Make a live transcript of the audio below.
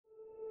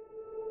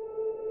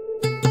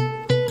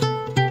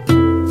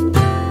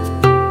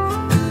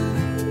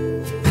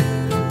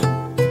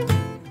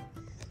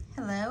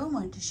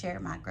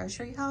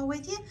grocery haul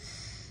with you.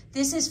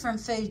 This is from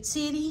Food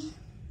City.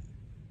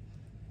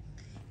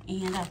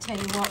 And I'll tell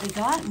you what we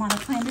got and what I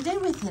plan to do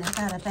with it. I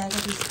got a bag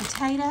of these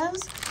potatoes.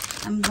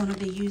 I'm going to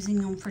be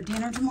using them for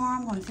dinner tomorrow.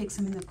 I'm going to fix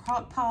them in the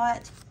crock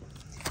pot.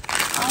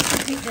 I also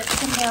picked up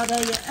some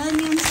Baldoya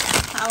onions.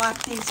 I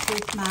like these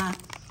with my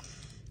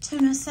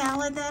tuna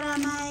salad that I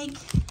make.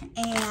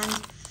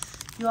 And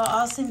you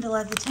all seem to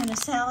love the tuna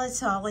salad,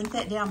 so I'll link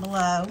that down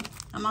below.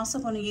 I'm also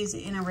going to use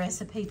it in a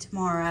recipe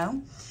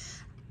tomorrow.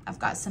 I've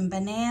got some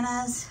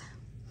bananas,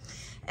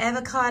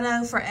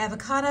 avocado for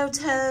avocado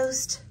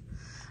toast.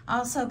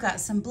 Also got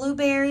some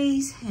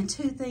blueberries and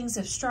 2 things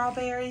of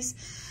strawberries.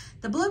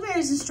 The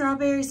blueberries and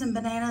strawberries and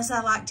bananas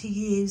I like to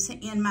use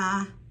in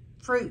my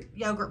fruit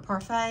yogurt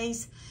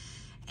parfaits.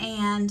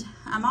 And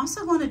I'm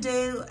also going to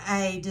do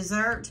a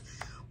dessert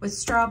with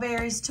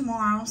strawberries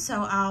tomorrow,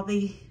 so I'll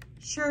be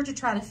sure to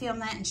try to film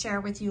that and share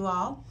with you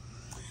all.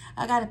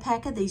 I got a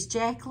pack of these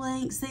Jack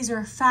Links. These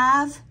are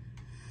 5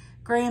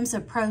 grams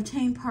of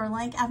protein per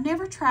link. I've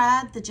never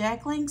tried the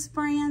Jack Links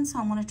brand, so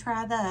I'm going to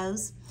try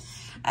those.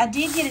 I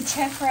did get a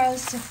chuck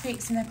roast to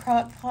fix in the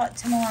crock pot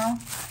tomorrow.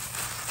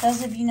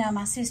 Those of you know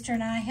my sister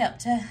and I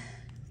helped to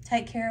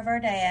take care of our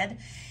dad,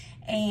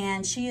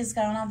 and she has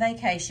gone on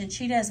vacation.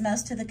 She does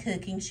most of the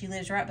cooking. She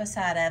lives right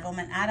beside of them,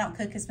 and I don't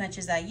cook as much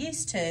as I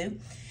used to.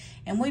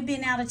 And we've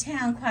been out of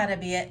town quite a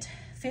bit,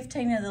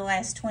 15 of the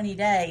last 20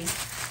 days,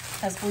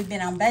 because we've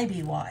been on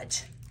baby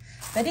watch.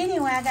 But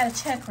anyway, I got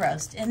a chuck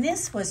roast, and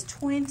this was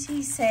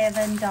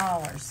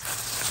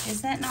 $27.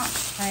 Is that not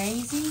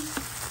crazy?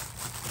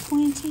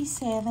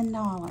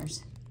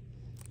 $27.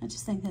 I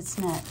just think that's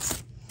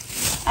nuts.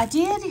 I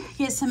did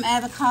get some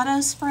avocado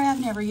spray. I've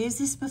never used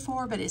this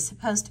before, but it's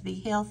supposed to be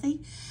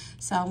healthy,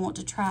 so I want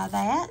to try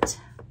that.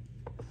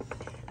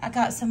 I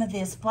got some of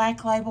this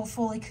Black Label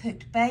fully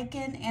cooked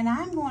bacon, and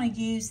I'm going to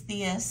use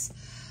this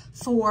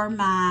for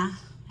my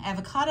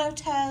avocado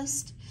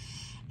toast.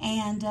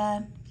 And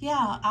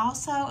yeah,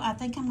 also I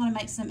think I'm going to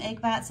make some egg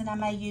bites, and I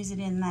may use it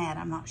in that.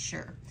 I'm not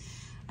sure.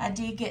 I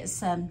did get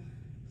some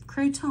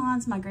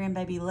croutons. My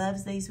grandbaby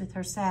loves these with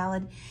her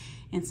salad,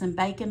 and some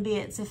bacon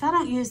bits. If I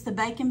don't use the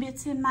bacon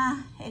bits in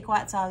my egg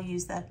whites, I'll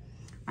use the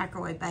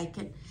microwave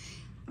bacon.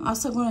 I'm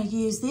also going to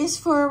use this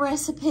for a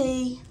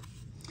recipe.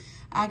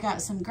 I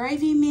got some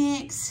gravy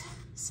mix,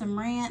 some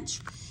ranch,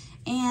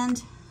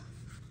 and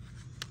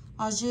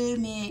au jus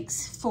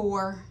mix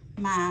for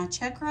my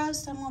chuck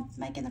roast I'm going to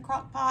make in the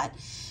crock pot.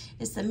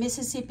 It's the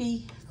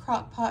Mississippi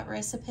crock pot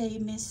recipe,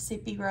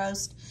 Mississippi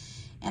roast,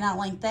 and I'll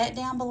link that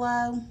down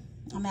below.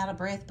 I'm out of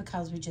breath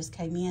because we just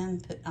came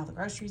in, putting all the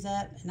groceries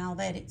up and all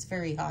that. It's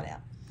very hot out.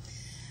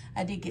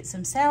 I did get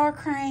some sour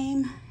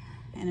cream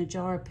and a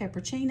jar of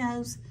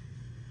pepperoncinos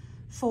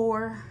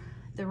for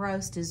the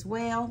roast as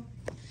well.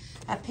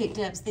 I picked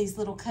up these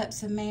little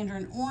cups of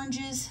mandarin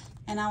oranges,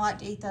 and I like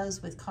to eat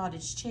those with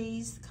cottage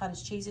cheese.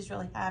 Cottage cheese is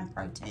really high in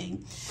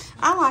protein.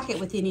 I like it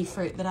with any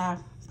fruit, but I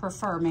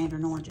prefer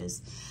mandarin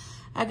oranges.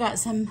 I got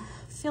some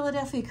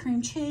Philadelphia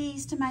cream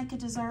cheese to make a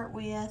dessert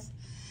with.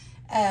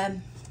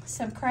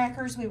 Some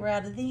crackers, we were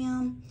out of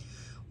them.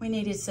 We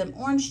needed some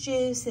orange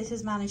juice. This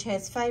is mine and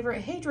Chad's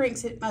favorite. He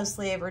drinks it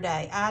mostly every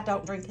day. I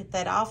don't drink it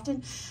that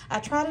often.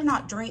 I try to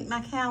not drink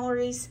my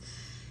calories,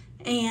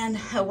 and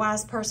a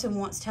wise person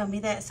once told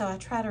me that, so I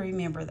try to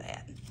remember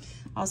that.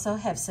 Also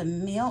have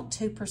some milk,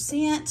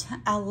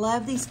 2%. I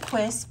love these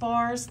Quest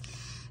bars.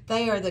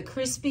 They are the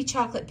crispy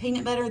chocolate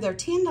peanut butter. They're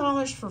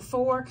 $10 for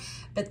 4,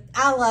 but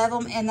I love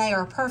them, and they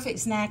are a perfect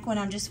snack when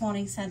I'm just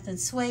wanting something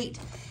sweet.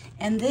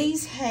 And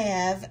these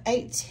have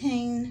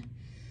 18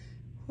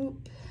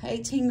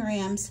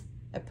 grams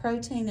of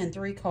protein and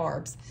 3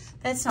 carbs.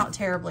 That's not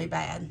terribly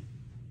bad.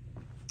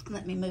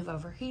 Let me move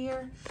over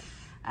here.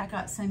 I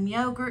got some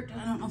yogurt.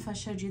 I don't know if I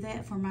showed you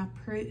that for my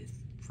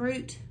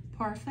fruit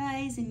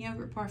parfaits and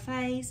yogurt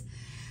parfaits.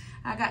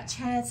 I got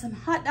Chad some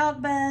hot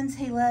dog buns.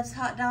 He loves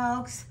hot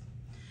dogs.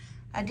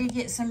 I did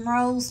get some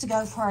rolls to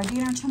go for our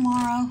dinner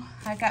tomorrow.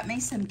 I got me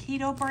some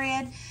keto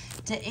bread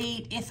to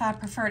eat if I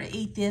prefer to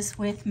eat this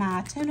with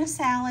my tuna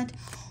salad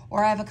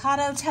or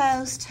avocado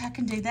toast. I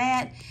can do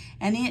that.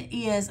 And it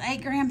is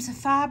 8 grams of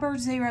fiber,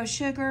 0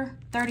 sugar,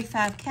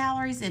 35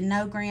 calories, and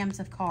no grams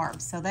of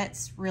carbs. So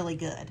that's really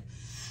good.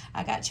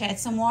 I got Chad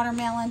some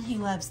watermelon. He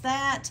loves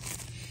that.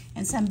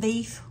 And some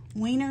beef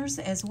wieners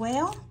as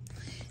well.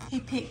 He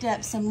picked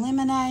up some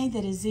lemonade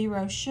that is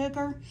 0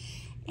 sugar.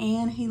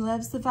 And he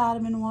loves the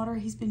vitamin water.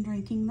 He's been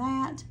drinking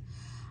that.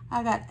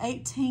 I got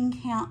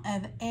 18 count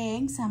of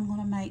eggs. I'm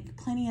going to make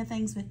plenty of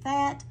things with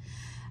that.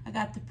 I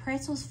got the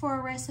pretzels for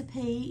a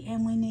recipe,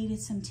 and we needed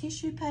some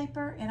tissue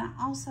paper, and I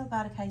also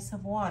got a case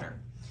of water.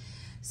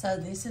 So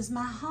this is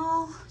my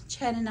haul.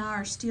 Chad and I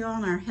are still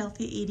on our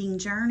healthy eating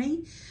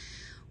journey.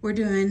 We're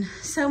doing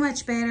so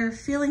much better,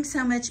 feeling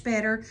so much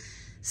better,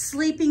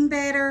 sleeping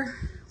better.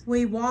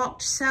 We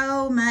walked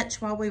so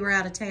much while we were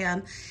out of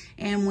town,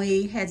 and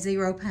we had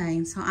 0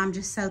 pain. So I'm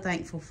just so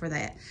thankful for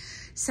that.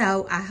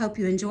 So I hope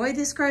you enjoyed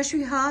this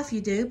grocery haul. If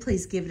you do,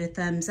 please give it a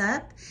thumbs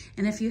up.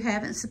 And if you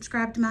haven't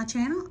subscribed to my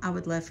channel, I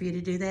would love for you to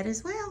do that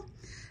as well.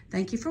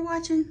 Thank you for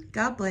watching.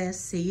 God bless.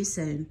 See you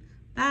soon.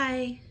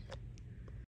 Bye.